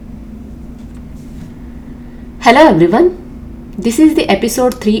Hello everyone, this is the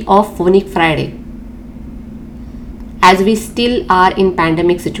episode 3 of Phonic Friday. As we still are in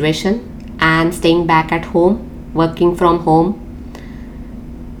pandemic situation and staying back at home, working from home,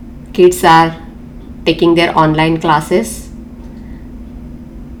 kids are taking their online classes,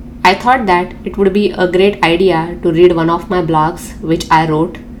 I thought that it would be a great idea to read one of my blogs which I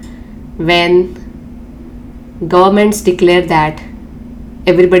wrote when governments declare that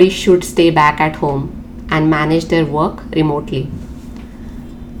everybody should stay back at home and manage their work remotely.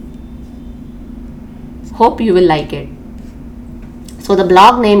 Hope you will like it. So the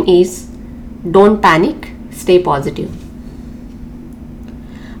blog name is Don't Panic, Stay Positive.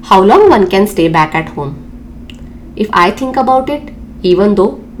 How long one can stay back at home? If I think about it, even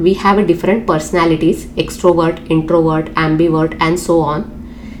though we have different personalities, extrovert, introvert, ambivert and so on,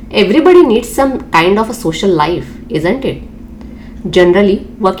 everybody needs some kind of a social life, isn't it? Generally,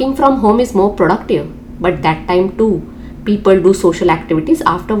 working from home is more productive. But that time too, people do social activities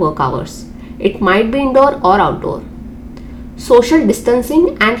after work hours. It might be indoor or outdoor. Social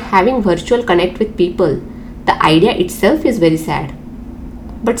distancing and having virtual connect with people, the idea itself is very sad.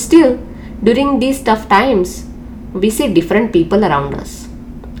 But still, during these tough times, we see different people around us.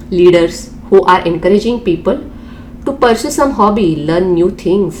 Leaders who are encouraging people to pursue some hobby, learn new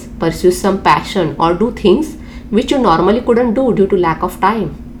things, pursue some passion, or do things which you normally couldn't do due to lack of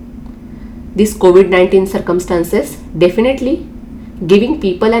time. These COVID-19 circumstances definitely giving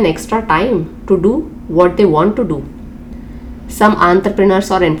people an extra time to do what they want to do. Some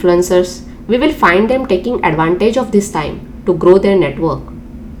entrepreneurs or influencers, we will find them taking advantage of this time to grow their network.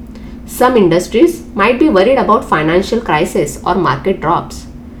 Some industries might be worried about financial crisis or market drops.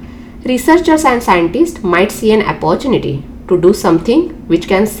 Researchers and scientists might see an opportunity to do something which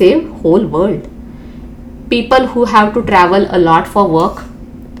can save whole world. People who have to travel a lot for work,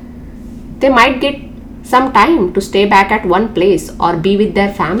 they might get some time to stay back at one place or be with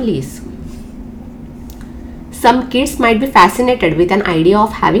their families. Some kids might be fascinated with an idea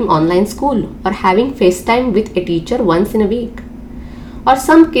of having online school or having FaceTime with a teacher once in a week. Or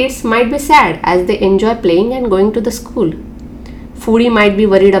some kids might be sad as they enjoy playing and going to the school. Foodie might be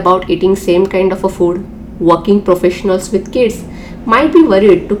worried about eating same kind of a food. Working professionals with kids might be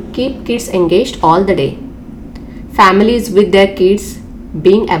worried to keep kids engaged all the day. Families with their kids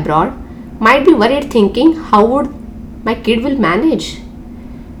being abroad might be worried thinking how would my kid will manage.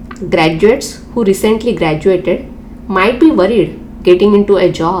 Graduates who recently graduated might be worried getting into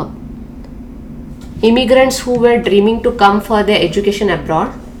a job. Immigrants who were dreaming to come for their education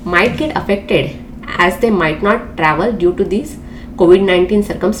abroad might get affected as they might not travel due to these COVID-19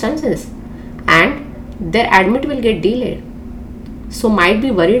 circumstances and their admit will get delayed. So might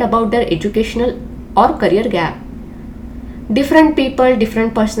be worried about their educational or career gap. Different people,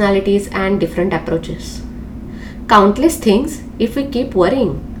 different personalities and different approaches. Countless things if we keep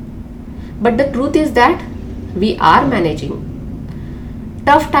worrying. But the truth is that we are managing.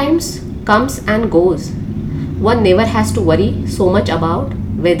 Tough times comes and goes. One never has to worry so much about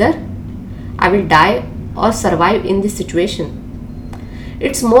whether I will die or survive in this situation.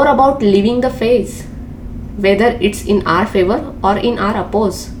 It's more about living the phase, whether it's in our favor or in our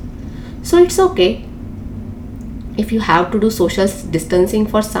oppose. So it's okay. If you have to do social distancing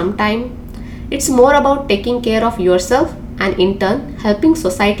for some time, it's more about taking care of yourself and in turn helping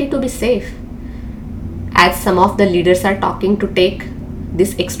society to be safe. As some of the leaders are talking to take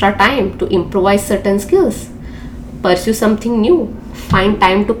this extra time to improvise certain skills, pursue something new, find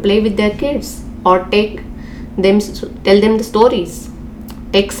time to play with their kids or tell them the stories,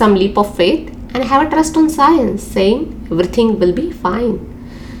 take some leap of faith and have a trust on science saying everything will be fine.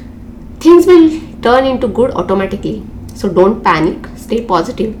 Things will turn into good automatically. So don't panic, stay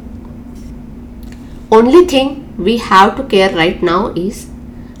positive. Only thing we have to care right now is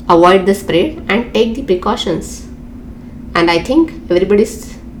avoid the spread and take the precautions. And I think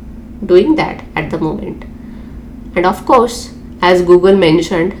everybody's doing that at the moment. And of course, as Google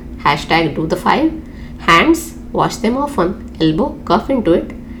mentioned, hashtag do the 5, hands, wash them often, elbow, cuff into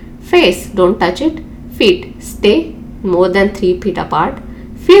it, face, don't touch it, feet, stay more than 3 feet apart,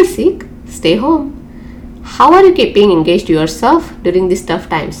 feel sick, stay home. How are you keeping engaged yourself during these tough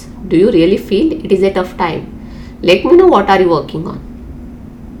times? Do you really feel it is a tough time? Let me know what are you working on.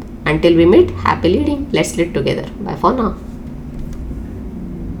 Until we meet, happy leading. Let's lead together. Bye for now.